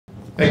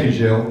Thank you,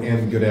 Jill,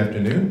 and good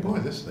afternoon. Boy,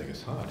 this thing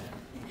is hot.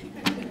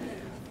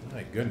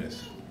 My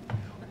goodness.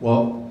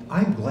 Well,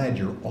 I'm glad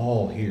you're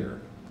all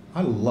here.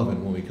 I love it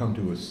when we come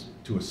to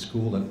a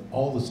school and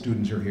all the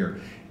students are here.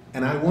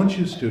 And I want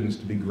you students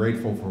to be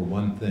grateful for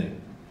one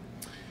thing.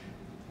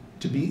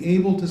 To be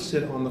able to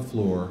sit on the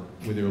floor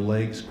with your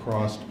legs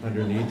crossed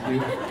underneath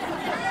you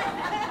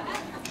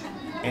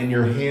and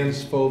your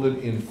hands folded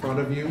in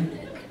front of you.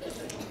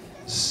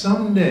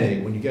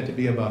 Someday, when you get to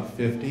be about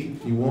 50,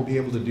 you won't be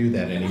able to do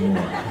that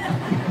anymore.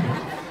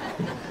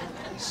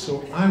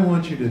 So I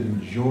want you to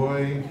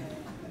enjoy,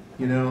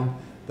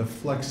 the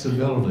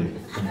flexibility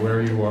of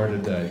where you are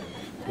today.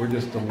 We're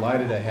just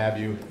delighted to have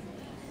you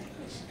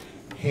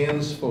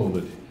hands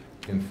folded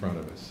in front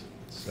of us.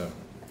 So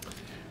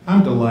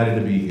I'm delighted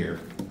to be here.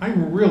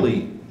 I'm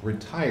really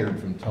retired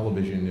from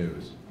television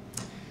news.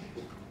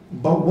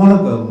 But one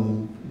of the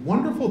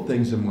wonderful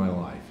things in my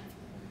life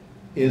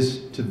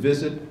is to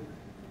visit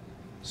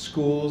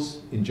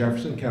schools in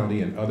Jefferson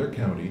County and other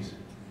counties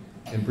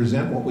and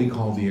present what we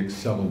call the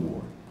ExCEL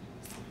Award.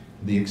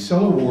 The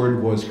ExCEL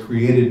Award was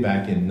created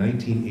back in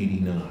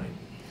 1989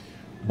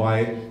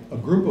 by a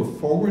group of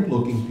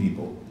forward-looking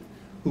people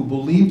who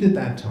believed at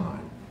that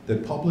time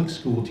that public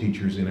school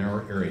teachers in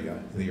our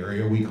area, the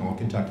area we call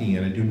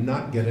Kentuckiana, do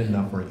not get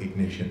enough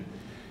recognition.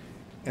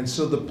 And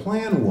so the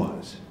plan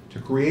was to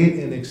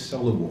create an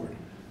ExCEL Award,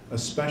 a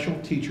special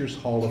Teachers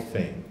Hall of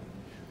Fame,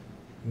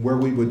 where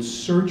we would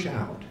search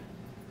out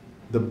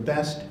the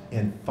best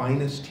and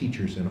finest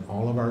teachers in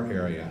all of our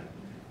area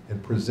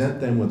and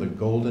present them with a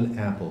golden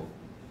apple,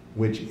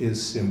 which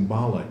is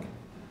symbolic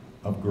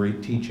of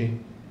great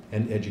teaching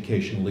and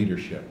education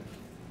leadership.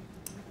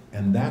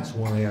 And that's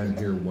why I'm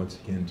here once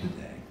again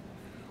today.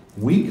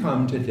 We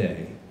come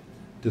today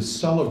to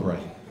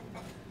celebrate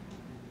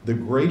the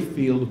great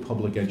field of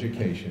public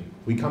education.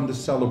 We come to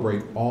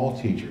celebrate all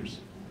teachers,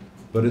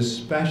 but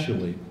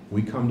especially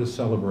we come to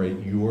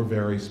celebrate your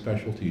very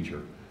special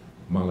teacher,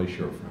 Molly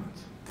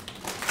Schurfranz.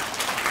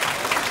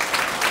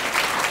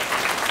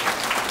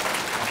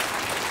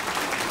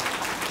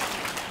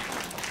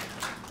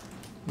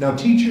 Now,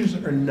 teachers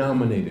are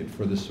nominated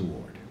for this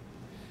award,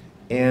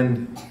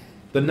 and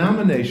the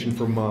nomination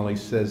for Molly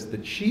says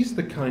that she's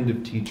the kind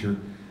of teacher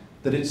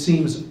that it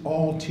seems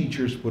all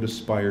teachers would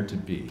aspire to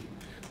be,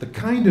 the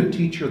kind of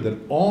teacher that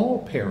all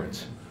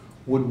parents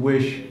would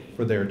wish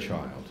for their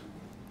child.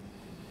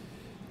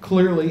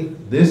 Clearly,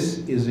 this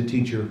is a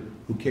teacher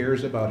who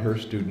cares about her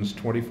students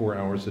 24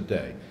 hours a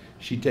day.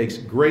 She takes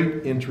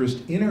great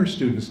interest in her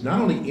students,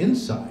 not only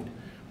inside,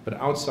 but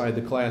outside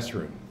the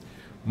classroom.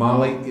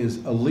 Molly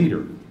is a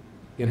leader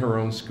in her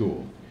own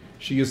school.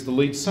 She is the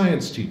lead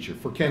science teacher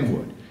for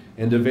Kenwood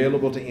and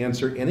available to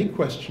answer any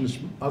questions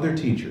from other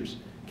teachers,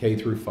 K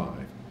through 5.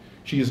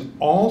 She is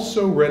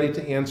also ready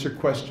to answer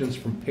questions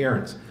from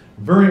parents.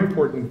 Very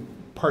important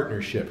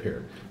partnership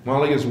here.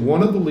 Molly is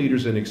one of the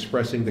leaders in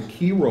expressing the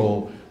key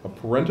role of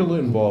parental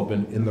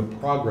involvement in the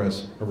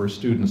progress of her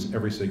students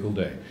every single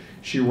day.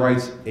 She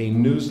writes a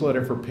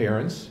newsletter for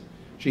parents.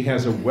 She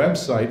has a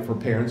website for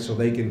parents so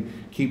they can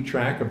keep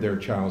track of their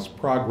child's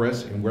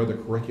progress and where the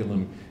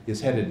curriculum is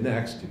headed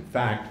next. In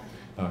fact,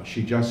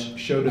 she just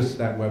showed us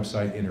that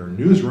website in her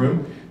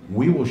newsroom.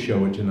 We will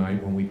show it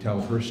tonight when we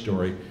tell her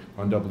story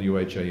on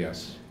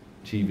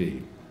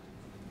WHAS-TV.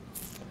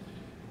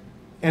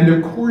 And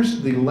of course,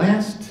 the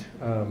last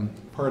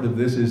part of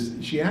this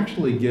is she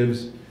actually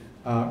gives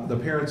the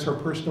parents her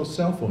personal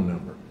cell phone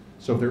number.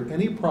 So if there are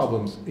any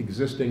problems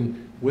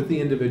existing with the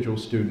individual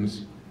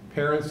students,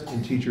 parents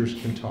and teachers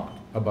can talk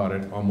about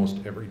it almost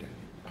every day.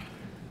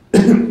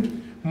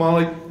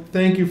 Molly,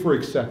 thank you for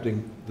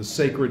accepting the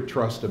sacred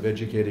trust of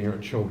educating our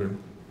children.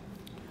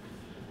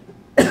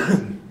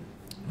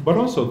 But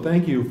also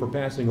thank you for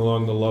passing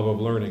along the love of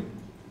learning.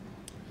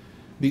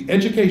 The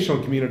educational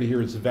community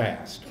here is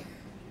vast.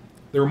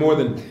 There are more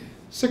than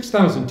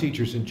 6,000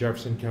 teachers in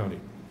Jefferson County.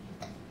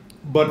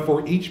 But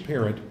for each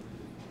parent,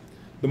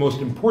 the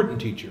most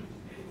important teacher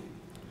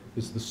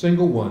is the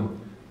single one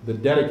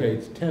that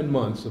dedicates 10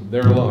 months of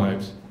their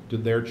lives to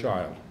their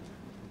child.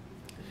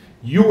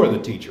 You are the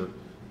teacher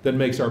that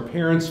makes our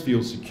parents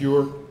feel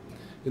secure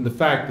in the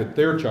fact that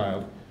their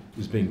child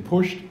is being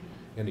pushed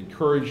and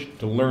encouraged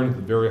to learn at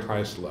the very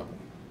highest level.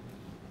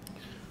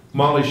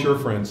 Molly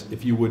Schurfranz,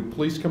 if you would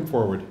please come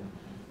forward.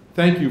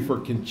 Thank you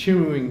for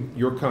continuing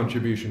your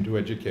contribution to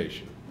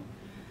education.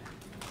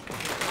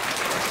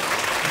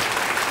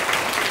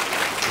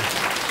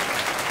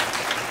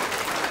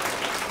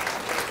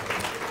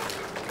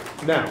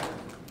 Now,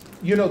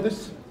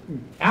 this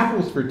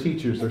apples for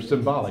teachers are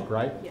symbolic,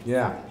 right? Yes.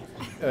 Yeah.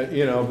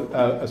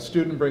 A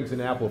student brings an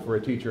apple for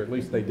a teacher, at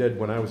least they did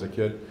when I was a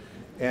kid,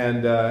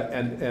 and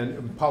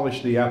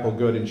polish the apple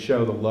good and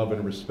show the love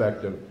and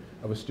respect of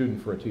a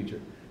student for a teacher.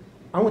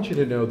 I want you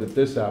to know that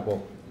this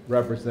apple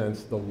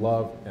represents the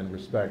love and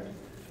respect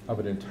of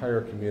an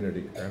entire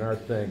community, and our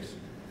thanks,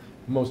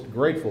 most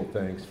grateful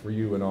thanks for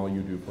you and all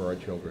you do for our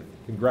children.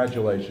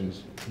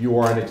 Congratulations, you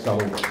are an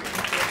ExCEL Award.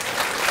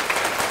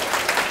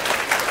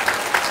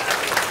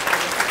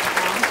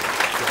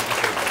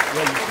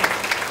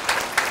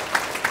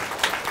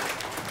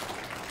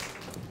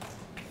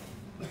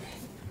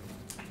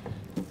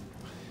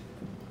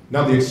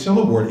 Now, the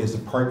ExCEL Award is a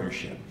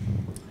partnership.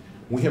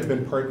 We have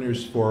been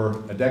partners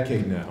for a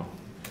decade now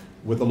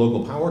with the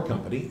local power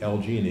company,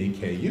 LG&E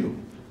KU.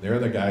 They're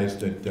the guys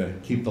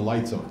that keep the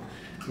lights on.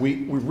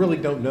 We really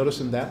don't notice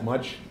them that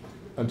much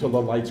until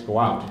the lights go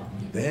out.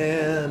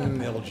 Then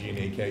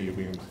LG&E KU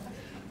beams.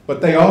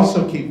 But they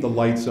also keep the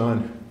lights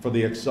on for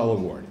the ExCEL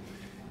Award.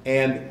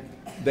 And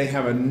they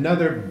have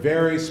another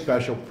very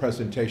special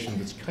presentation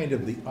that's kind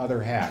of the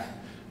other half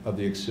of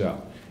the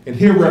ExCEL. And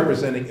here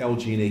representing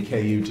LG&E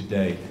KU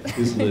today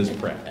is Liz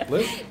Pratt.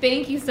 Liz?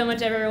 Thank you so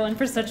much, everyone,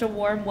 for such a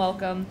warm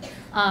welcome.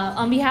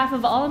 On behalf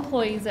of all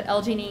employees at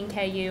LG&E and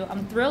KU,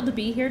 I'm thrilled to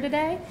be here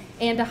today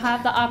and to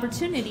have the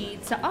opportunity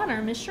to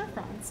honor Ms.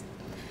 Schurfranz.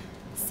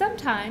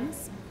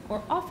 Sometimes,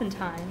 or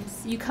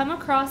oftentimes, you come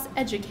across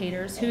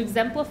educators who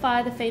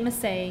exemplify the famous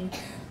saying,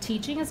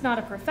 "Teaching is not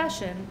a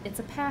profession,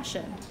 it's a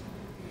passion."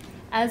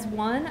 As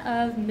one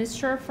of Ms.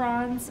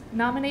 Schurfranz's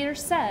nominators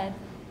said,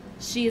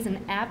 she is an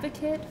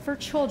advocate for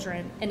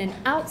children and an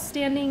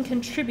outstanding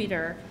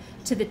contributor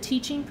to the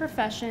teaching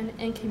profession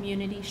and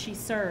community she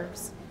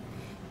serves.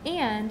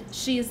 And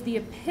she is the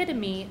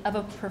epitome of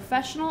a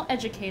professional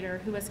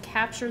educator who has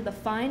captured the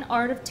fine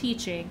art of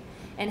teaching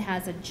and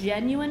has a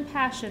genuine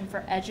passion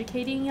for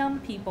educating young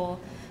people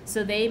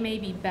so they may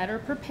be better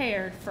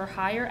prepared for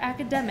higher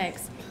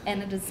academics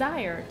and a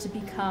desire to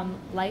become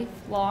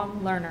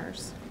lifelong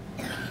learners.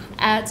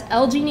 At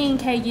LG&E and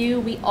KU,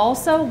 we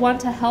also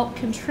want to help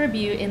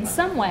contribute in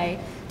some way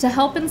to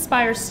help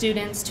inspire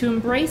students to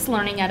embrace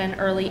learning at an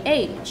early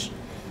age,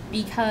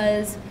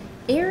 because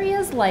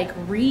areas like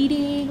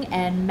reading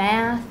and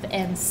math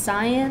and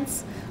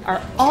science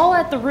are all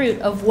at the root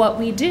of what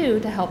we do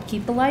to help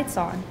keep the lights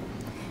on.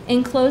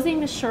 In closing,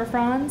 Ms.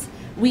 Schurfranz,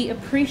 we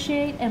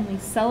appreciate and we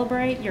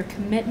celebrate your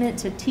commitment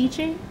to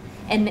teaching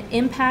and the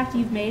impact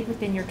you've made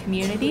within your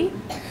community.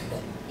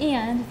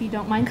 And if you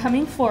don't mind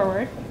coming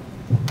forward,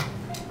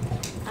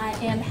 I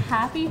am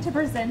happy to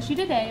present you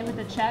today with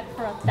a check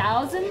for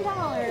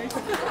 $1,000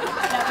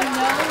 that we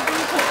know will be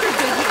put to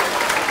good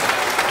use.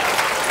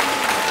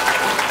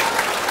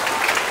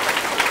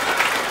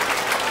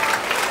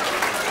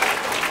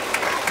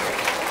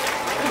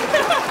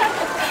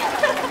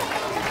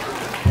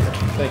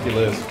 Thank you,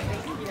 Liz.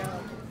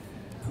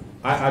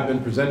 I've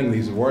been presenting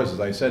these awards, as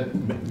I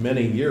said,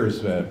 many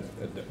years.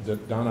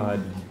 Donna, I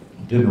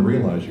didn't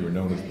realize you were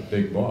known as the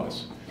big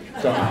boss.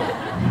 So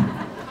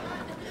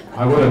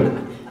I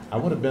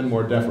would have been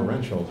more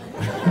deferential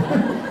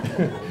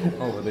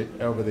over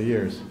the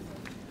years.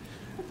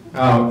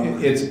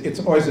 It's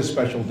always a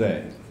special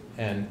day,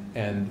 and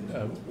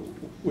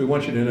we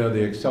want you to know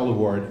the ExCEL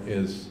Award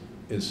is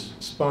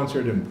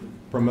sponsored and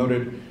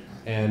promoted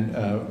and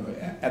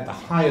at the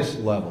highest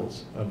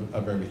levels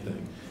of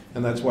everything,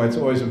 and that's why it's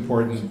always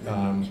important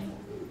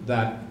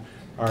that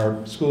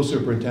our school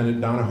superintendent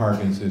Donna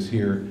Harkins is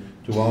here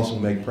to also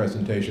make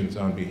presentations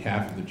on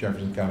behalf of the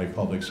Jefferson County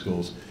Public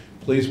Schools.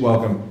 Please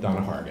welcome Donna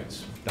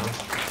Harkins. Donna?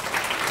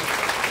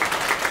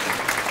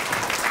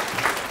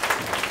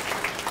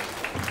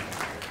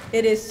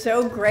 It is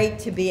so great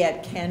to be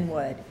at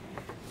Kenwood.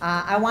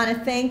 I want to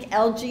thank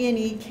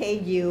LG&E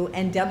KU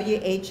and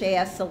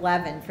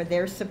WHAS-11 for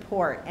their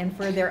support and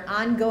for their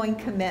ongoing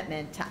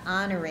commitment to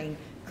honoring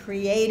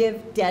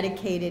creative,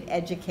 dedicated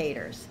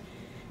educators.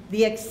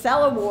 The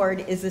ExCEL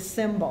Award is a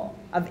symbol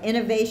of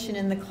innovation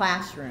in the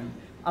classroom,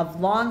 of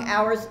long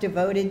hours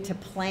devoted to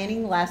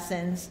planning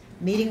lessons,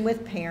 meeting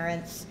with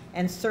parents,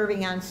 and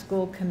serving on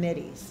school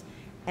committees,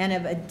 and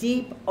of a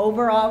deep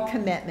overall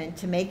commitment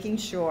to making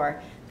sure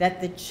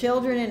that the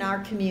children in our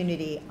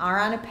community are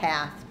on a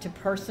path to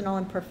personal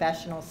and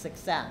professional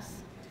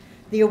success.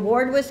 The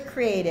award was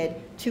created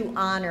to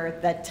honor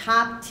the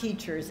top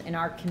teachers in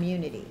our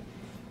community,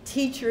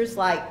 teachers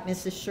like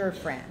Mrs.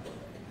 Schurfranz.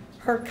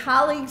 Her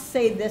colleagues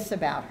say this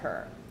about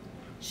her: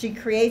 she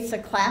creates a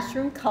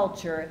classroom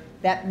culture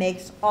that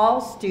makes all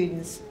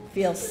students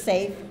feel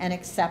safe and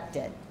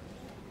accepted.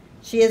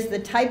 She is the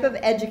type of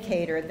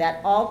educator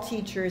that all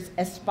teachers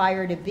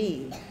aspire to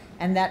be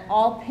and that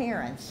all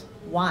parents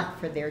want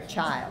for their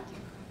child.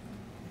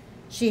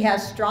 She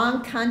has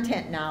strong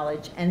content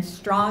knowledge and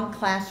strong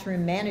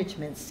classroom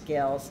management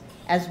skills,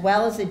 as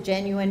well as a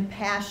genuine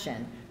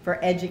passion for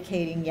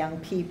educating young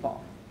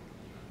people.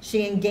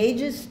 She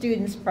engages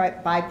students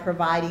by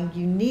providing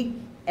unique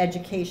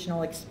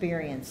educational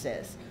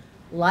experiences,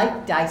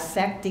 like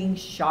dissecting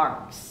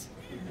sharks.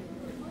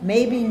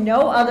 Maybe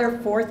no other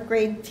fourth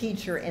grade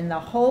teacher in the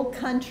whole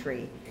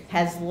country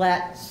has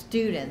let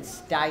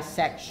students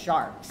dissect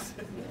sharks.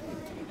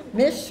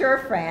 Ms.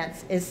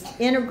 Schurfranz is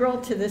integral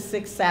to the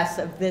success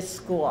of this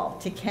school,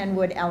 to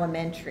Kenwood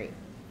Elementary.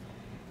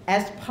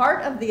 As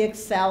part of the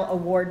ExCEL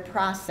Award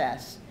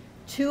process,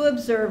 2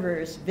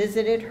 observers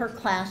visited her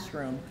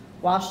classroom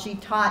while she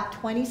taught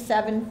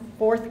 27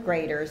 fourth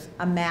graders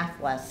a math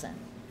lesson.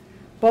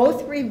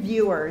 Both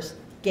reviewers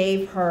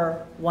gave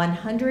her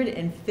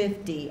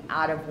 150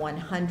 out of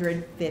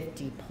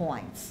 150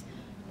 points.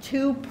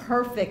 2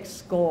 perfect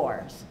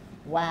scores.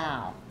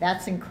 Wow,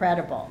 that's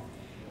incredible.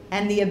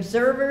 And the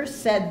observers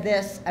said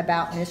this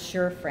about Ms.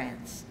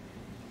 Schurfranz: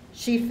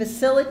 She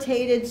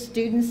facilitated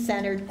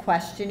student-centered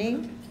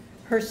questioning.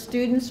 Her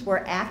students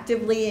were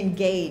actively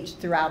engaged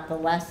throughout the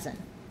lesson.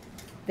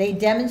 They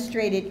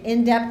demonstrated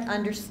in-depth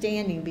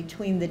understanding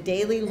between the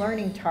daily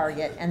learning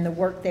target and the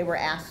work they were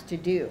asked to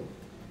do.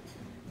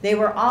 They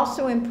were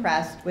also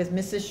impressed with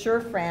Mrs.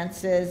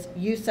 Schurfranz's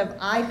use of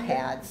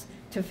iPads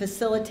to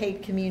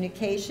facilitate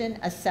communication,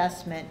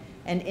 assessment,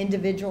 and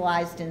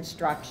individualized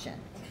instruction.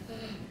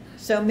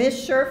 So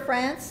Ms.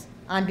 Schurfranz,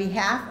 on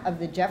behalf of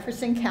the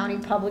Jefferson County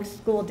Public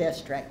School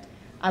District,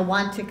 I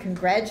want to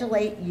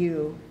congratulate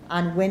you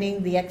on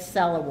winning the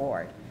ExCEL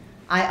Award.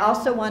 I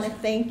also want to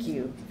thank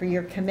you for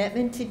your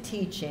commitment to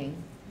teaching,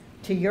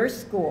 to your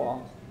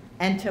school,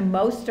 and to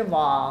most of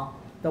all,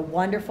 the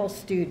wonderful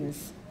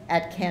students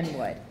at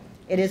Kenwood.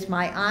 It is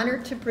my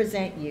honor to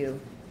present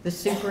you the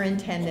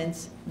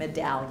Superintendent's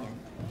Medallion.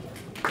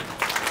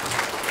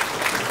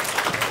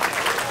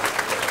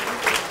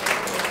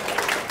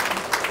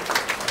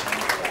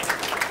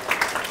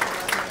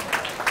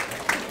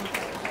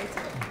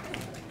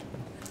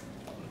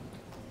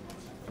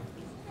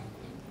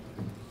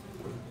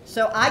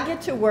 So I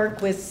get to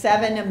work with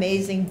 7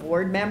 amazing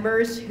board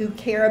members who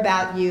care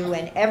about you,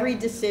 and every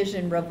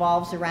decision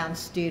revolves around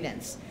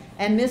students.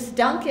 And Ms.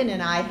 Duncan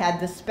and I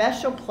had the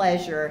special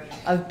pleasure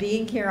of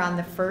being here on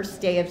the first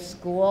day of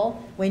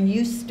school when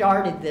you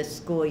started this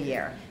school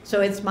year.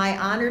 So it's my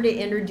honor to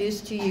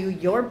introduce to you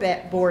your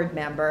board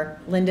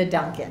member, Linda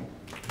Duncan.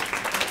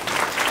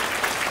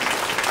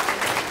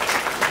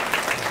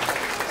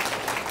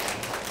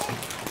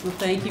 Well,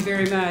 thank you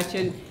very much,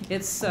 and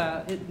this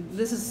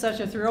is such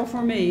a thrill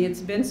for me. It's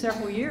been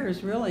several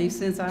years, really,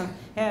 since I've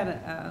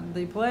had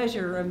the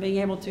pleasure of being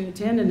able to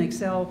attend an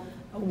ExCEL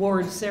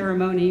Award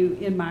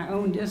ceremony in my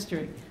own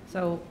district.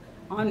 So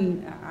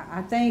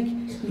I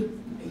thank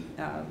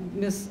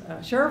Ms.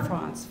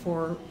 Schurfranz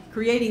for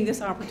creating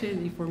this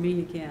opportunity for me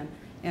again,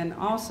 and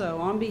also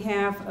on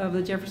behalf of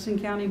the Jefferson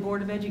County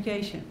Board of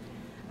Education,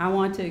 I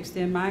want to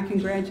extend my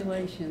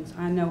congratulations.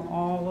 I know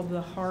all of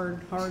the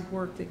hard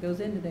work that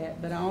goes into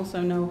that, but I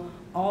also know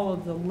all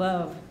of the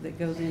love that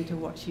goes into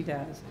what she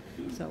does.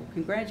 So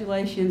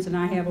congratulations, and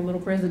I have a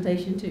little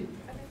presentation too.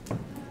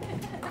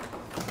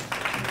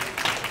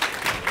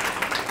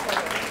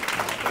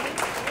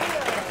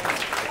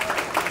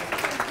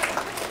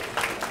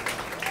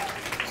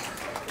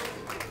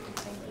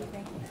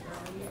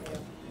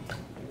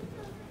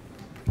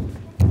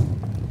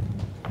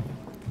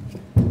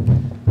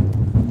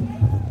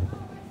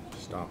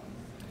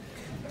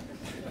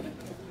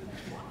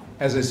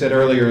 As I said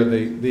earlier,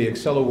 the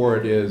ExCEL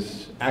Award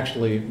is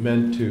actually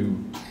meant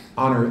to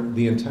honor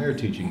the entire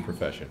teaching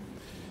profession.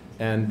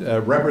 And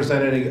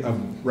representative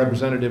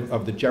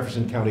of the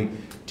Jefferson County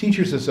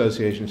Teachers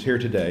Association is here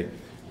today.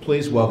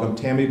 Please welcome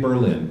Tammy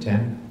Berlin.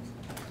 Tammy.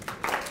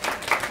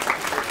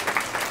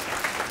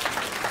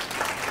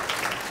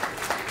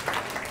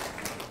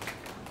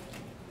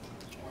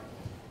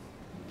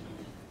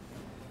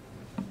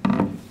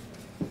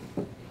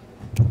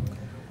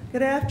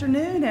 Good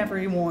afternoon,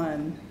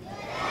 everyone.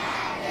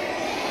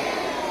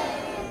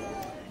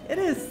 It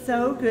is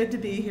so good to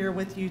be here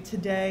with you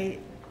today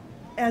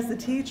as a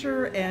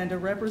teacher and a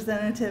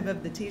representative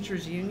of the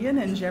Teachers Union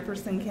in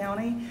Jefferson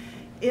County.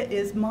 It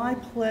is my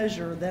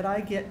pleasure that I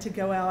get to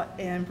go out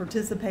and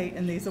participate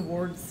in these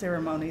awards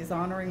ceremonies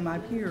honoring my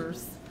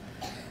peers.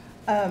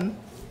 A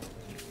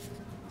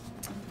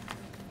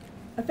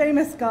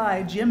famous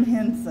guy, Jim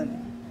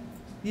Henson,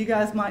 you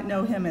guys might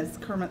know him as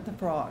Kermit the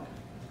Frog.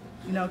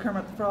 You know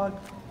Kermit the Frog?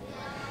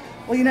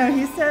 Well, you know,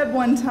 he said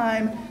one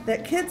time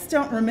that kids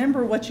don't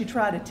remember what you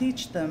try to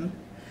teach them,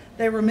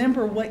 they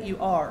remember what you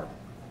are.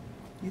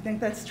 You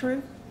think that's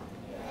true?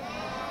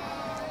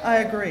 I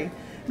agree.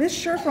 Ms.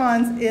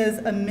 Schurfranz is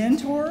a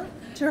mentor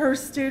to her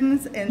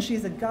students, and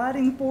she's a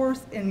guiding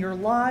force in your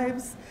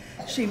lives.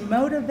 She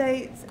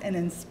motivates and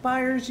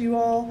inspires you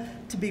all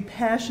to be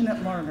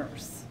passionate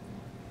learners.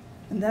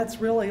 And that's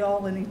really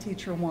all any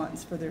teacher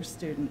wants for their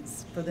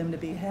students, for them to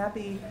be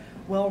happy,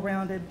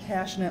 well-rounded,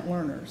 passionate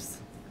learners.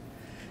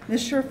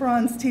 Ms.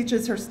 Schurfranz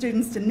teaches her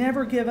students to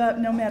never give up,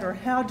 no matter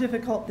how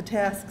difficult the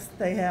tasks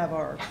they have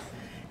are.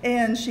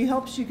 And she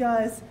helps you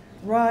guys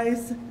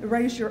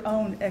raise your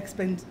own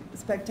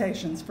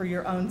expectations for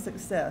your own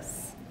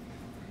success.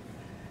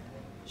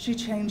 She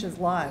changes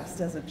lives,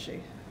 doesn't she?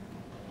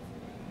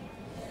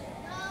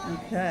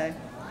 Okay.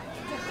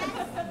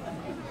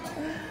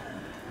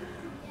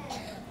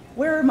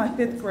 Where are my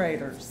 5th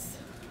graders?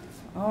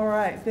 All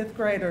right, 5th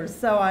graders.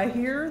 So I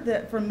hear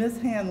that from Ms.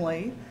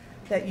 Hanley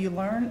that you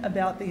learn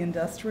about the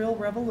Industrial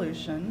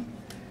Revolution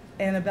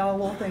and about a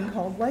little thing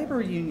called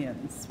labor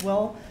unions.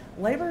 Well,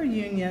 labor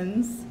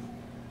unions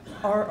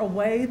are a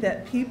way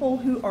that people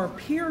who are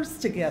peers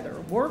together,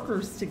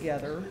 workers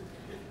together,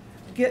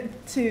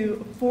 get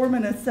to form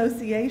an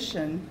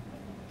association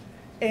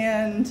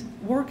and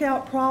work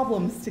out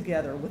problems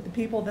together with the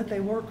people that they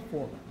work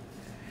for.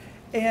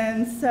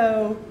 And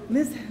so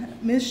Ms.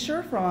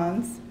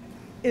 Schurfranz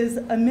is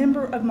a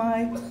member of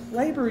my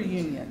labor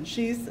union.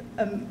 She's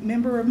a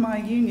member of my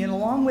union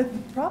along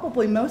with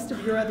probably most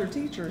of your other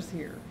teachers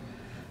here.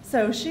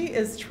 So she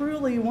is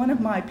truly one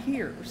of my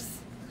peers.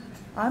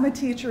 I'm a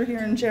teacher here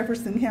in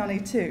Jefferson County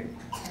too.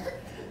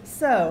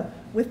 So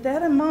with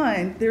that in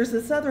mind, there's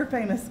this other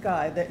famous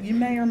guy that you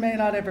may or may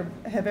not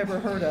have ever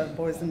heard of,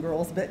 boys and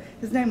girls, but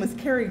his name was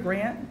Cary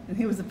Grant, and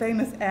he was a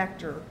famous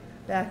actor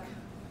back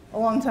a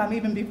long time,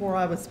 even before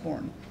I was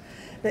born.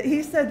 But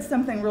he said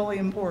something really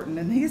important,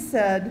 and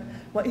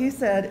what he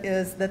said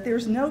is that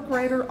there's no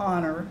greater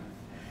honor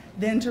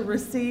than to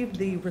receive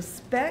the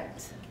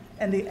respect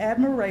and the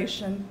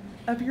admiration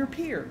of your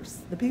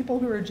peers, the people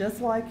who are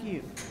just like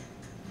you.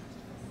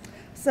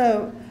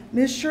 So,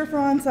 Ms.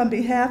 Schurfranz, on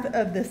behalf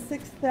of the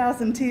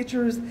 6,000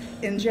 teachers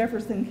in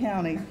Jefferson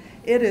County,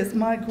 it is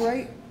my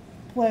great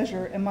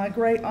pleasure and my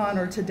great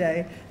honor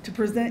today to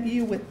present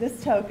you with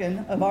this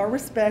token of our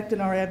respect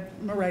and our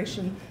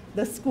admiration,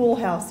 the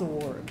Schoolhouse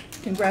Award.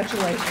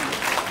 Congratulations.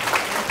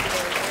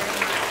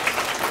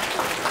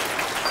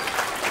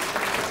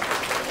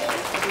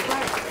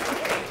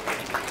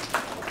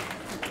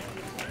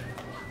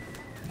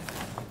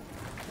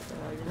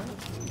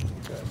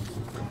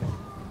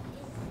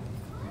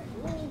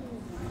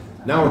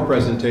 Now a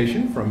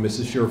presentation from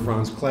Mrs.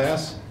 Schurfranz's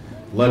class,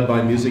 led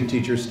by music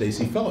teacher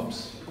Stacy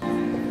Phillips.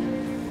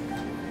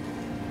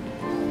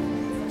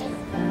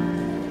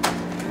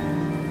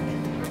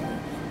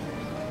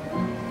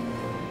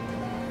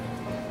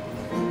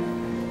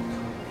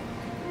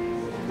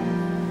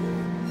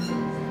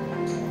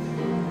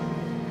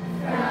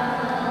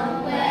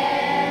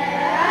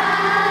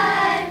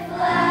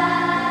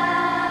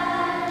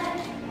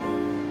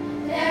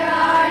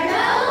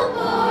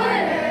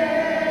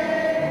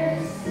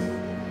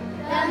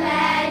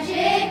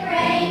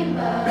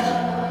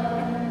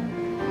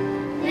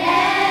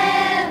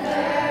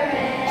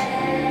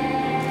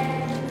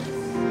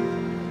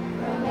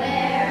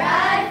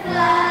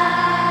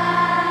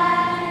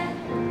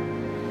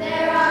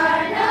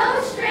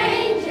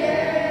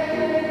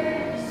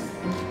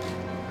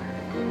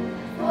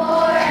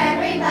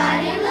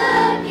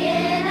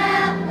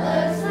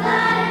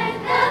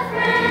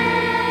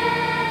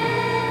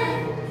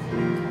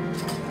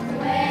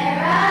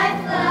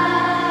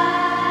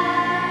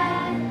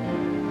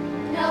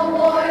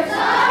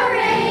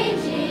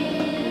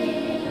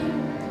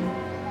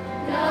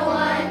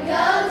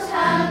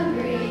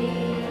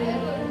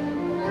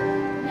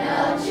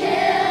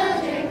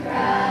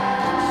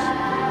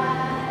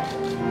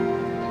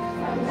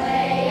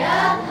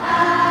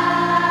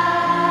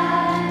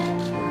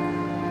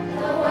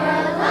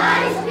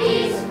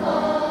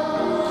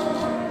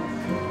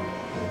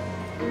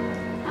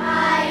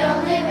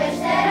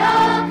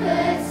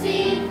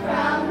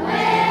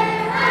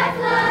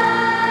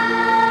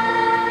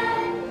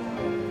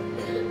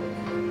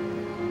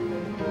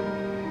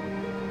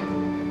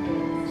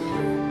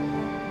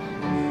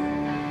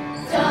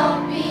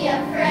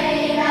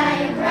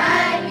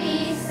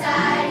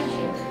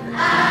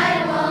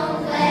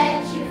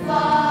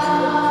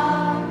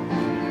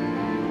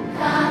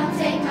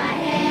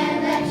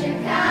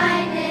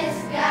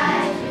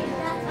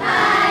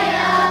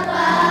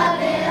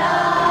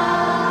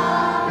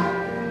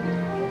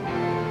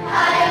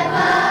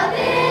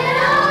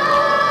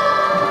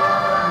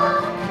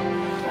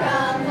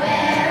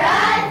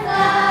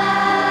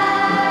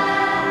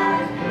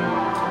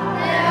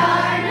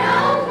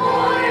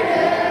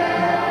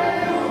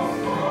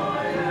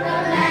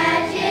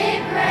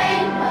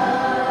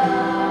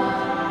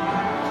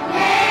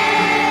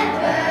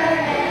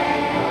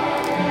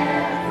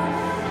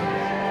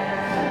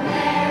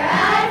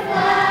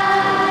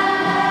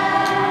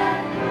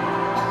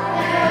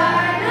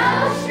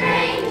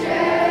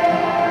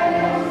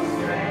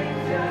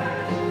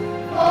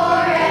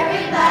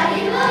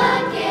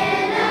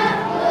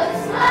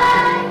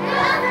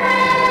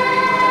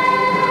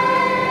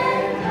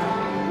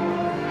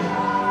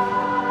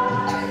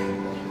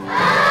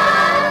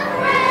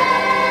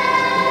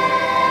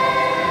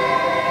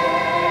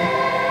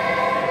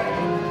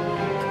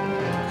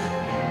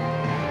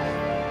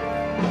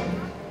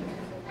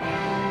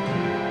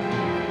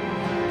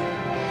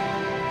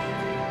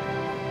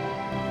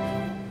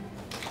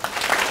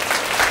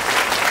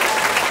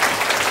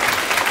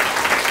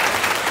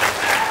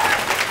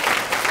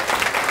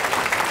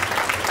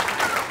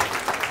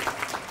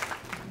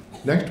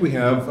 Next, we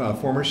have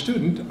former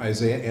student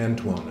Isaiah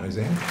Antoine.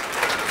 Isaiah.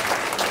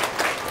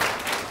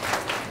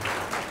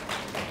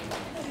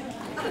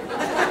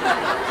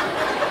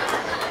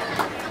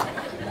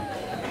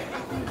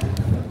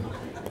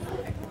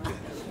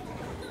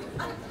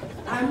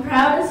 I'm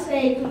proud to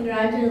say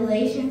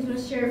congratulations,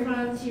 Ms.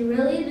 Schurfranz. You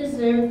really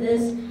deserve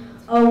this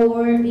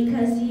award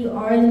because you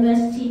are the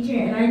best teacher,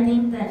 and I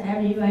think that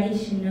everybody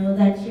should know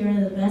that you're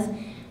the best.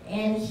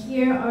 And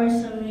here are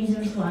some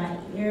reasons why.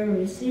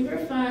 You're super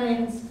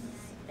fun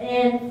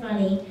and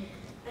funny.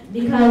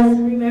 Because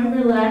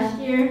remember last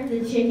year,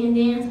 the chicken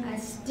dance? I'm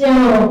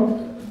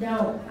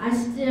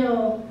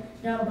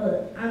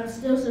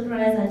still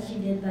surprised that you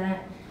did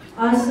that.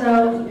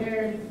 Also,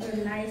 you're the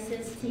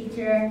nicest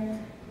teacher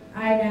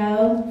I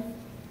know.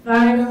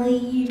 Finally,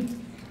 you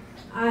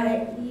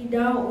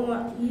don't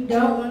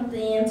want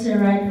the answer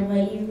right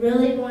away. You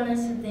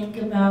us to think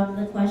about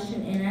the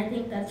question, and I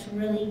think that's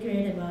really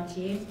great about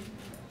you.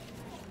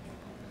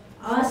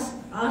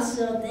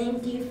 Also,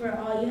 thank you for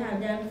all you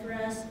have done for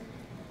us,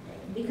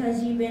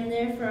 because you've been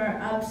there for our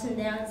ups and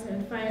downs,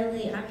 and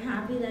finally, I'm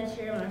happy that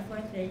you're my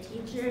fourth grade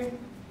teacher.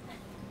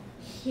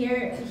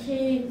 Here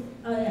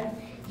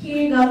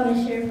you go,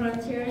 Ms.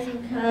 Schurfranz. Here are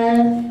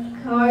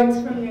some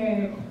cards from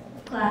your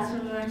class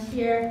from last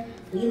year.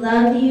 We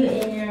love you,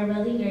 and you're a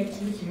really great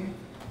teacher.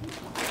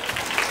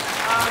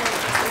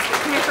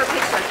 Come here for a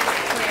picture.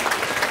 Come here.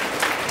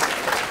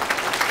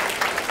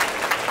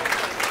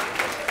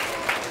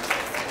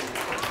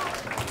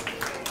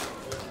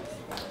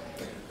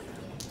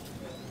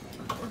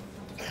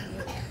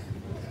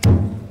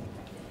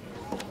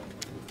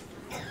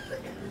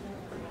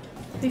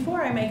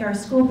 Before I make our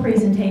school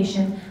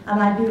presentation,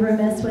 I'd be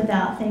remiss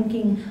without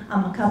thanking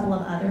a couple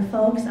of other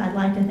folks. I'd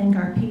like to thank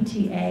our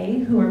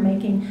PTA, who are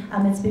making,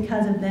 it's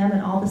because of them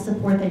and all the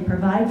support they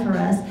provide for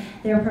us.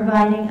 They're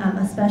providing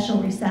a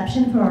special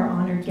reception for our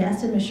honored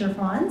guest, Ms.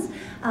 Schurfranz.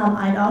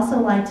 I'd also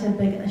like to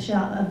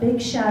a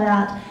big shout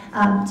out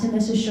to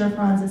Mrs.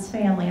 Schurfranz's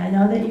family. I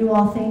know that you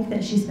all think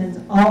that she spends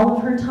all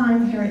of her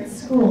time here at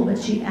school, but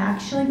she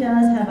actually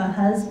does have a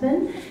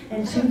husband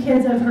and 2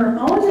 kids of her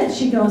own that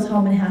she goes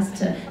home and has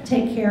to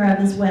take care of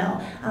as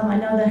well. I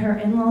know that her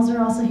in-laws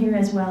are also here,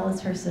 as well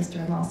as her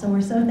sister-in-law. So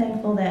we're so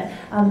thankful that,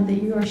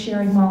 that you are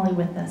sharing Molly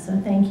with us. So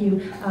thank you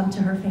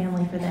to her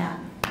family for that.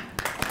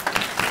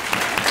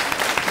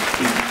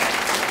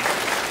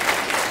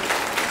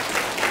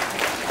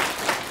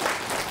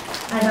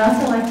 I'd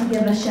also like to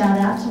give a shout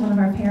out to one of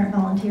our parent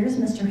volunteers,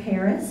 Mr.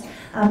 Harris.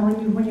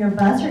 When your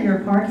bus or your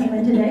car came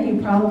in today,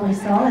 you probably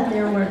saw that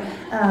there were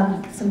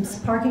some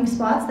parking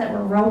spots that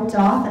were roped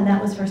off, and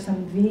that was for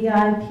some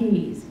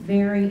VIPs,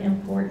 very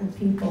important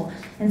people.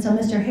 And so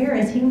Mr.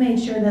 Harris, he made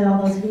sure that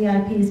all those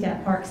VIPs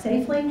got parked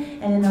safely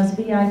and in those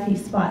VIP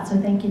spots.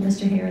 So thank you,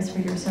 Mr. Harris, for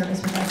your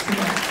service with us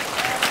today.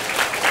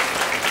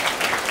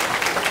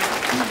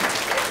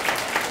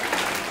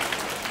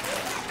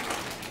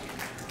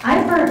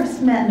 I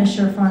first met Ms.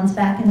 Schurfranz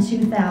back in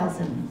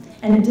 2000,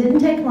 and it didn't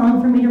take long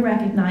for me to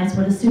recognize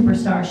what a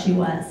superstar she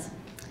was.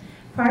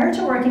 Prior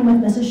to working with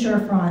Mrs.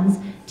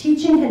 Schurfranz,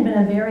 teaching had been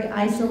a very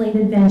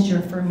isolated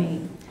venture for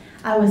me.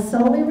 I was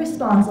solely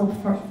responsible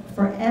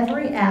for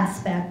every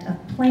aspect of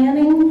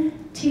planning,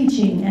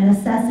 teaching, and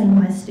assessing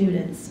my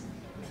students.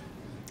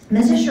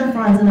 Mrs.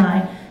 Schurfranz and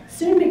I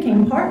soon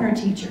became partner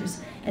teachers,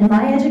 and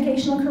my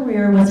educational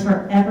career was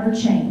forever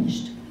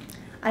changed.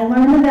 I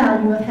learned the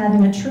value of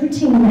having a true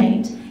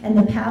teammate and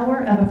the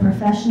power of a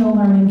professional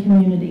learning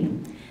community.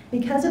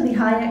 Because of the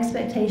high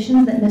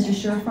expectations that Mrs.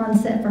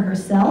 Schurfranz set for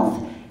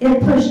herself,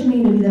 it pushed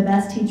me to be the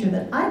best teacher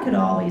that I could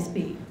always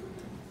be.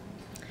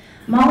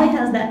 Molly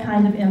has that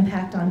kind of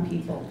impact on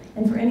people,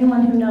 and for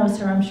anyone who knows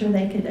her, I'm sure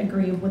they could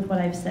agree with what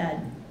I've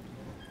said.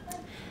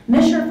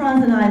 Ms.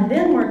 Schurfranz and I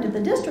then worked at the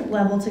district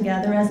level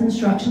together as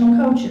instructional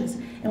coaches,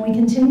 and we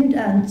continued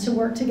to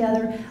work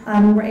together.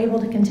 We were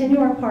able to continue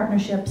our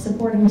partnership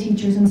supporting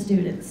teachers and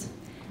students.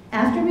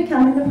 After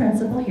becoming the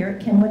principal here at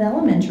Kenwood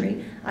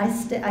Elementary,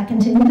 I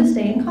continued to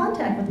stay in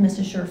contact with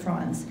Mrs.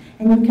 Schurfranz,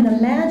 and you can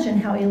imagine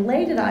how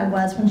elated I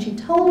was when she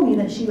told me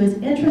that she was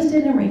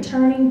interested in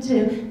returning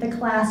to the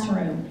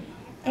classroom,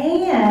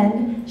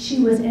 and she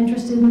was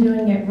interested in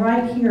doing it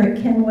right here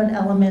at Kenwood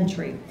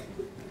Elementary.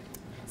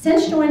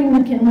 Since joining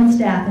the Kenwood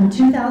staff in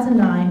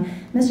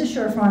 2009, Mrs.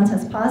 Schurfranz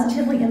has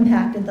positively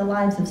impacted the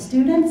lives of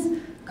students,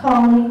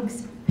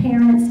 colleagues,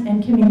 parents,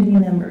 and community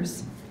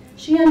members.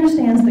 She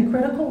understands the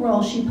critical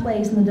role she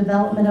plays in the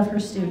development of her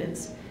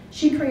students.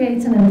 She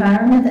creates an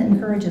environment that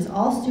encourages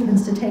all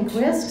students to take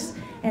risks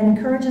and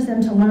encourages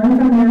them to learn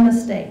from their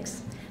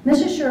mistakes.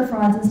 Mrs.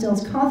 Schurfranz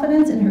instills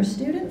confidence in her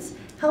students,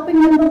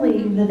 helping them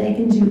believe that they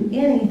can do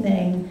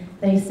anything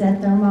they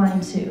set their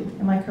mind to.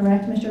 Am I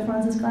correct, Ms.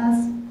 Schurfranz's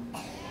class?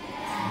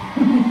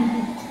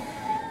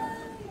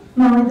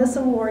 Molly, this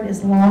award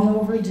is long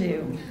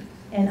overdue,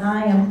 and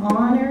I am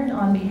honored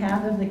on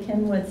behalf of the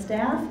Kenwood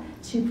staff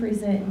to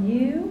present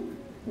you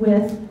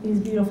with these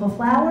beautiful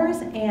flowers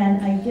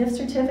and a gift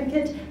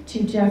certificate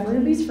to Jeff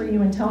Ruby's for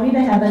you and Tony to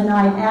have a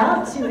night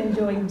out, to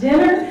enjoy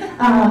dinner,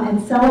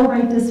 and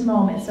celebrate this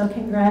moment. So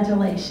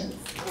congratulations.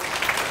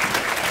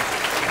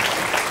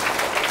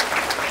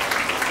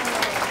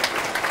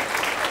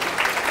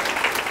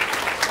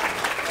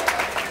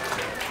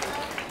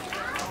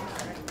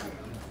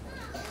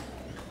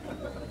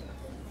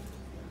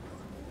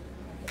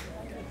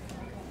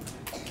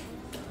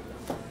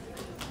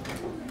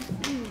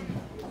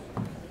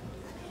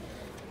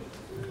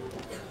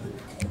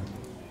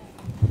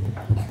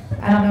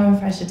 I don't know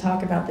if I should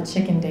talk about the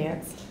chicken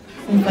dance,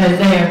 since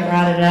Isaiah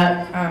brought it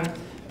up.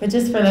 But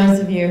just for those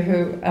of you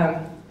who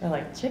are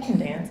like, chicken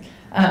dance?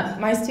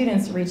 My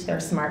students reached their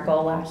SMART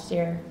goal last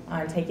year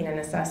on taking an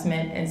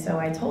assessment, and so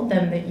I told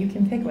them that you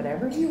can pick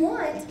whatever you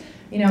want.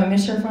 You know,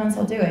 Ms. Schurfranz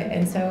will do it.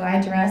 And so I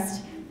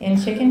dressed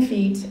in chicken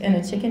feet and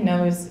a chicken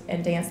nose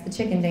and danced the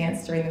chicken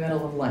dance during the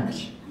middle of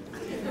lunch.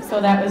 So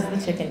that was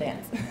the chicken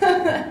dance.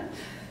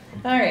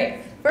 All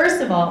right,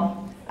 first of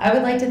all, I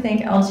would like to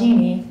thank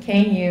LG&E,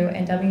 KU,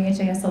 and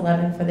WHAS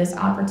 11 for this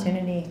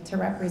opportunity to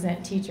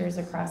represent teachers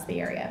across the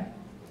area.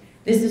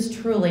 This is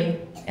truly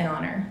an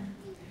honor.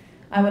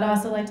 I would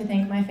also like to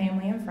thank my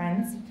family and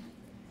friends,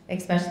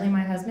 especially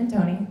my husband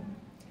Tony,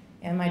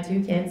 and my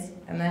 2 kids,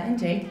 Emma and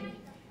Jake,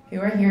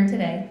 who are here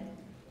today.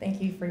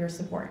 Thank you for your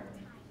support.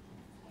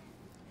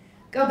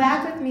 Go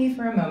back with me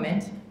for a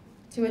moment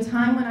to a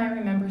time when I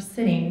remember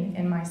sitting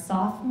in my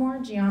sophomore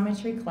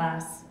geometry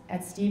class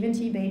at Stephen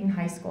T. Baden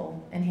High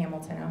School in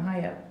Hamilton,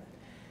 Ohio.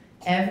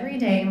 Every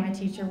day my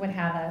teacher would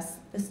have us,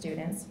 the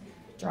students,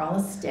 draw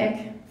a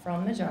stick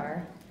from the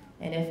jar,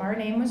 and if our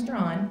name was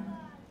drawn,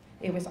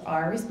 it was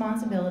our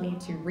responsibility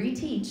to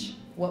reteach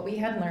what we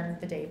had learned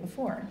the day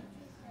before.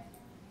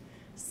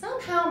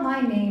 Somehow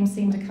my name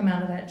seemed to come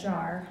out of that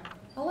jar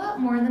a lot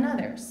more than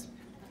others.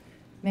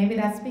 Maybe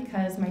that's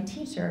because my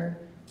teacher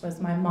was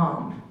my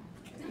mom.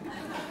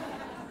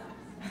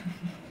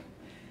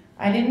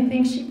 I didn't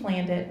think she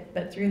planned it,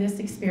 but through this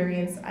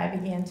experience, I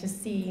began to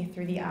see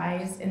through the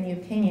eyes and the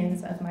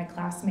opinions of my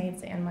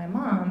classmates and my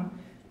mom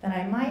that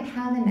I might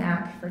have a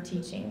knack for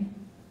teaching.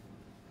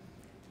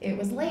 It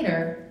was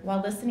later, while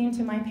listening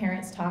to my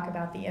parents talk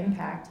about the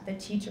impact that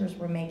teachers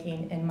were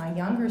making in my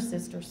younger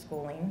sister's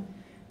schooling,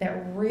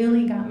 that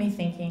really got me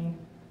thinking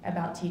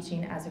about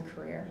teaching as a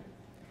career.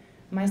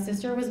 My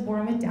sister was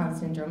born with Down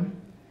syndrome,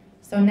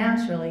 so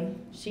naturally,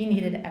 she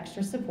needed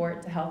extra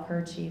support to help her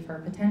achieve her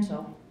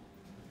potential.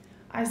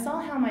 I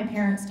saw how my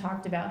parents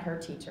talked about her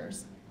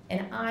teachers,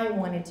 and I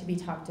wanted to be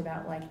talked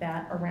about like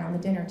that around the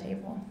dinner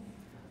table.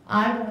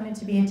 I wanted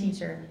to be a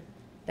teacher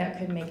that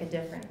could make a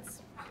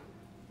difference.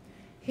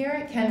 Here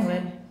at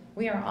Kenwood,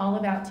 we are all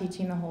about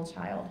teaching the whole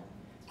child.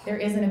 There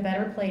isn't a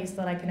better place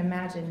that I can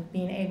imagine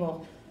being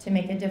able to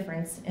make a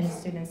difference in a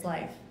student's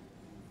life.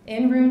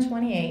 In room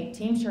 28,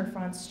 Team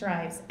Schurfranz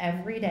strives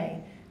every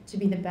day to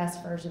be the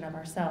best version of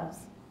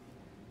ourselves.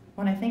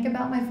 When I think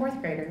about my 4th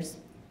graders,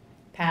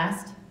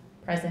 past,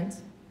 present,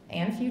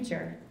 and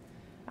future,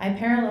 I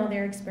parallel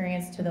their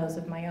experience to those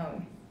of my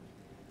own.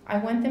 I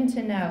want them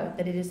to know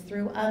that it is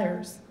through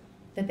others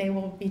that they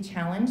will be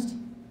challenged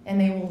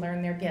and they will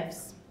learn their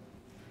gifts.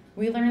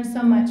 We learn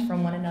so much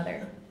from one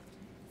another.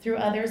 Through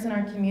others in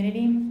our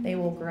community, they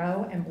will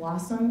grow and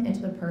blossom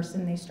into the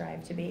person they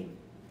strive to be.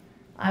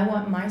 I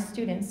want my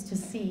students to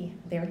see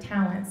their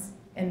talents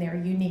and their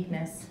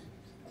uniqueness.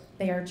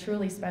 They are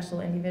truly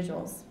special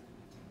individuals.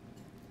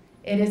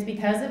 It is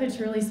because of a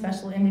truly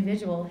special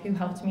individual who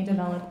helped me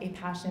develop a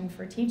passion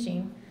for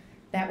teaching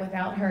that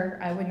without her,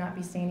 I would not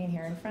be standing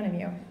here in front of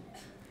you.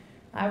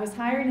 I was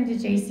hired into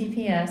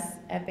JCPS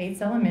at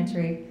Bates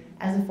Elementary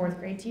as a 4th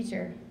grade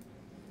teacher.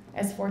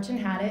 As fortune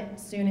had it,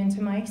 soon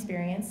into my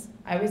experience,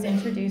 I was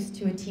introduced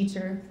to a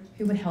teacher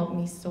who would help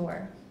me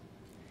soar.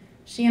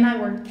 She and I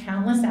worked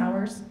countless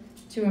hours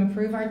to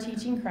improve our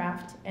teaching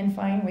craft and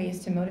find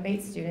ways to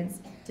motivate students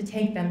to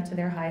take them to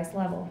their highest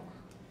level.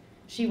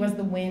 She was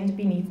the wind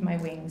beneath my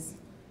wings.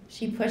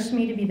 She pushed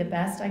me to be the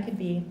best I could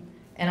be,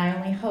 and I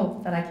only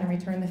hope that I can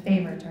return the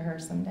favor to her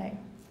someday.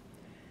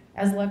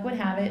 As luck would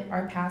have it,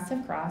 our paths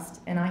have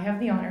crossed, and I have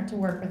the honor to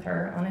work with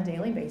her on a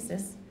daily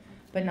basis,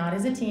 but not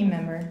as a team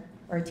member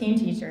or a team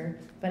teacher,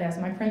 but as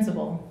my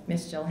principal,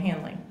 Miss Jill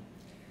Hanley.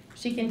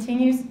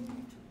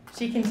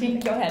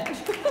 Go ahead.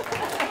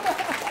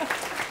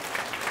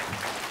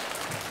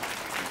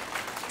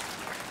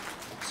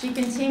 She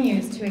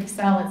continues to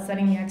excel at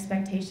setting the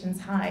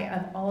expectations high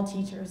of all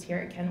teachers here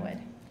at Kenwood.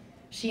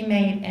 She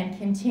made and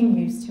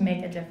continues to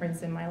make a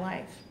difference in my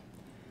life.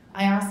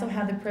 I also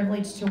had the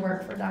privilege to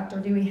work for Dr.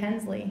 Dewey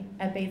Hensley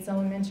at Bates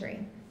Elementary.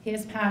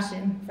 His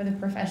passion for the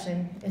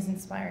profession is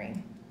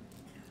inspiring.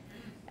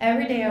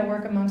 Every day I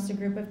work amongst a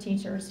group of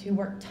teachers who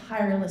work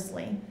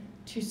tirelessly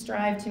to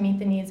strive to meet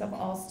the needs of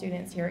all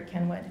students here at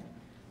Kenwood.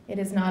 It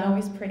is not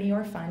always pretty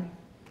or fun,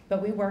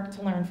 but we work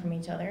to learn from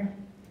each other.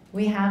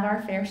 We have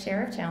our fair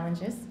share of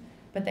challenges,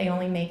 but they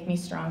only make me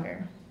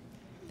stronger.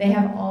 They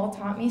have all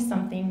taught me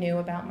something new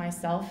about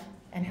myself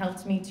and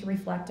helped me to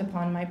reflect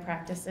upon my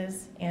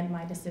practices and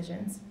my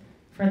decisions.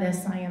 For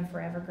this, I am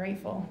forever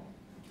grateful.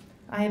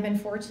 I have been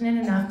fortunate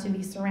enough to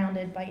be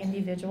surrounded by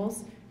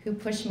individuals who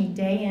push me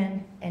day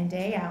in and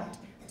day out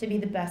to be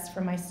the best for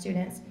my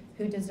students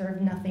who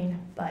deserve nothing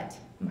but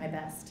my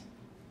best.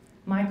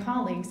 My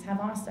colleagues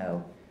have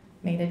also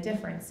made a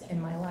difference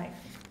in my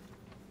life.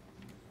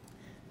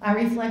 I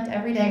reflect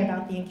every day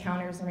about the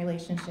encounters and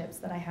relationships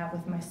that I have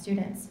with my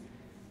students.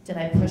 Did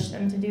I push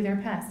them to do their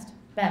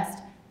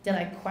best? Did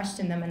I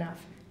question them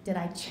enough? Did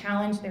I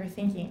challenge their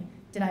thinking?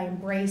 Did I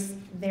embrace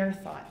their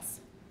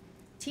thoughts?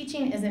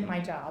 Teaching isn't my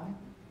job,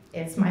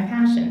 it's my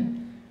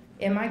passion.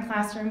 In my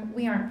classroom,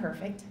 we aren't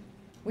perfect.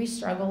 We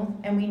struggle,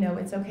 and we know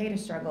it's okay to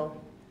struggle.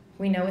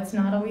 We know it's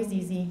not always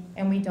easy,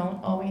 and we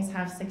don't always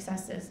have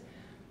successes.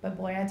 But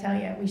boy, I tell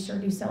you, we sure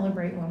do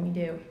celebrate when we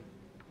do.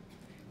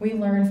 We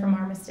learn from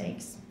our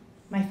mistakes.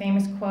 My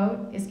famous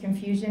quote is,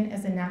 "Confusion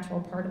is a natural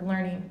part of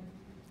learning."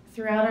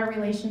 Throughout our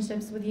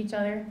relationships with each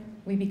other,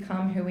 we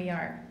become who we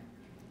are.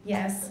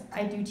 Yes,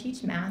 I do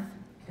teach math,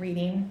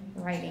 reading,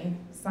 writing,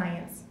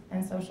 science,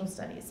 and social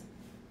studies.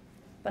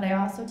 but I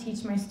also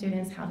teach my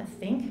students how to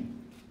think,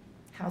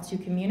 how to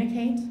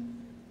communicate,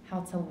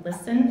 how to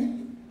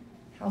listen,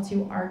 how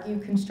to argue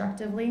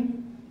constructively,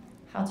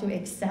 how to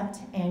accept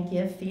and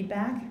give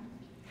feedback,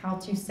 how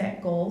to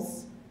set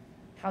goals,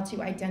 how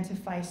to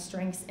identify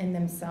strengths in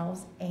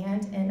themselves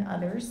and in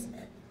others,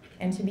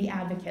 and to be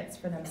advocates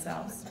for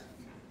themselves.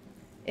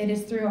 It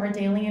is through our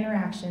daily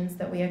interactions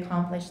that we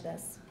accomplish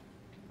this.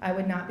 I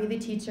would not be the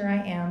teacher I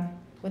am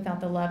without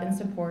the love and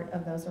support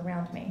of those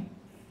around me.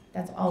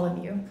 That's all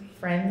of you,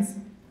 friends,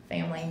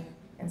 family,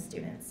 and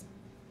students.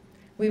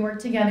 We work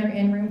together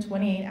in room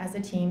 28 as a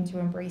team to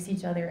embrace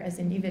each other as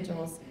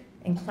individuals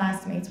and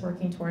classmates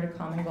working toward a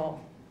common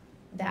goal.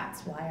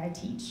 That's why I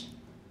teach.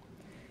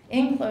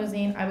 In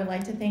closing, I would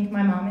like to thank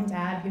my mom and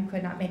dad who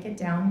could not make it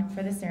down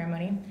for the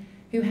ceremony,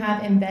 who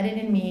have embedded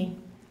in me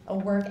a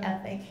work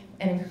ethic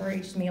and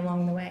encouraged me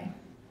along the way.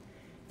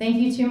 Thank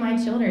you to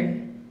my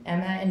children,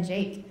 Emma and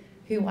Jake,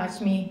 who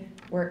watch me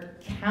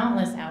work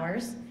countless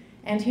hours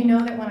and who know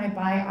that when I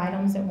buy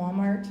items at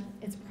Walmart,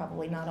 it's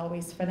probably not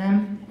always for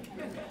them.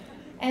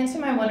 And to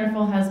my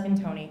wonderful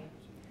husband, Tony,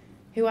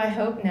 who I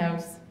hope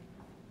knows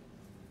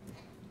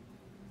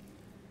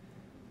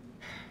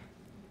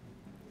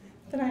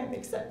that I am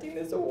accepting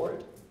this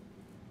award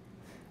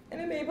and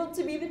am able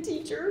to be the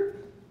teacher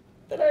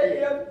that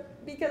I am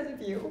because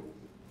of you.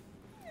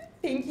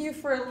 Thank you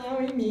for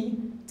allowing me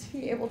to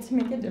be able to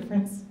make a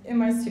difference in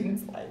my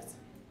students' lives.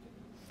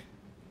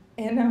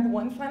 And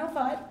one final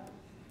thought,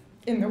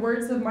 in the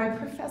words of my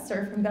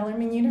professor from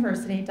Bellarmine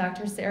University,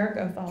 Dr. Sarah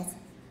Goethals,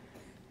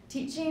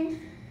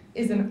 teaching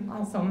is an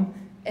awesome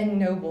and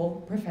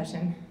noble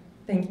profession.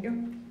 Thank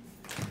you.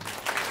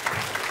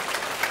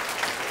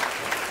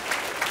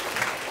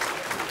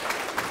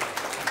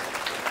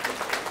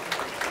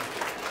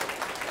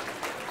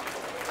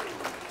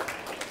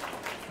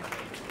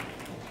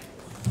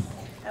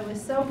 I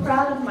was so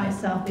proud of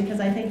myself because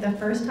I think the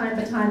first time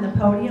behind the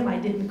podium I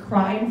didn't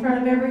cry in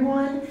front of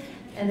everyone,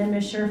 and then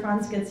Ms.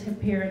 Schurfranz gets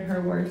up here and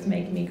her words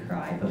make me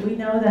cry. But we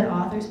know that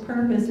author's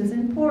purpose is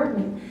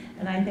important,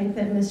 and I think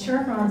that Ms.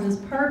 Schurfranz's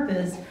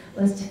purpose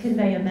was to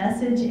convey a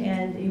message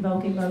and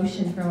evoke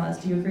emotion from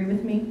us. Do you agree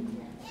with me?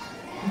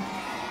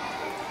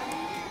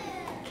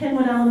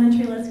 Kenwood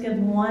Elementary, let's give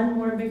one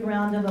more big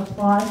round of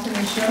applause to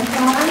Ms.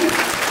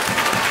 Schurfranz.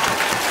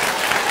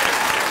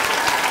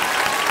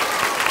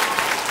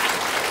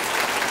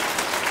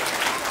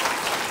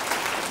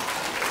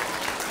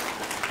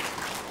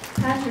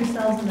 Pat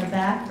yourselves in the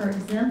back for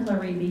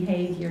exemplary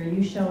behavior.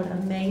 You showed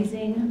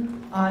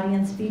amazing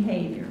audience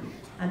behavior.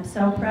 I'm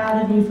so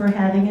proud of you for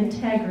having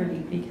integrity,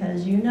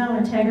 because you know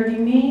integrity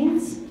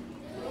means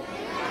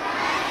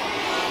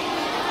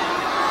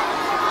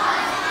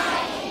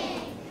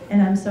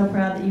and I'm so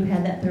proud that you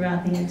had that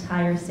throughout the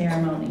entire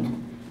ceremony.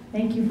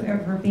 Thank you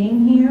for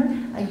being here.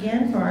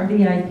 Again, for our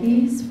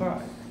VIPs, for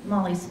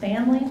Molly's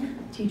family,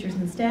 teachers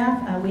and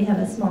staff, we have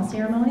a small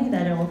ceremony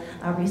that'll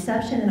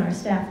reception in our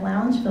staff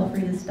lounge. Feel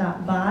free to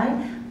stop by.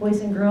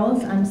 Boys and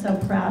girls, I'm so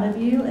proud of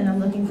you, and I'm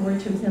looking forward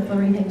to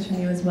exemplary things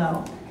from you as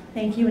well.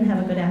 Thank you and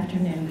have a good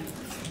afternoon.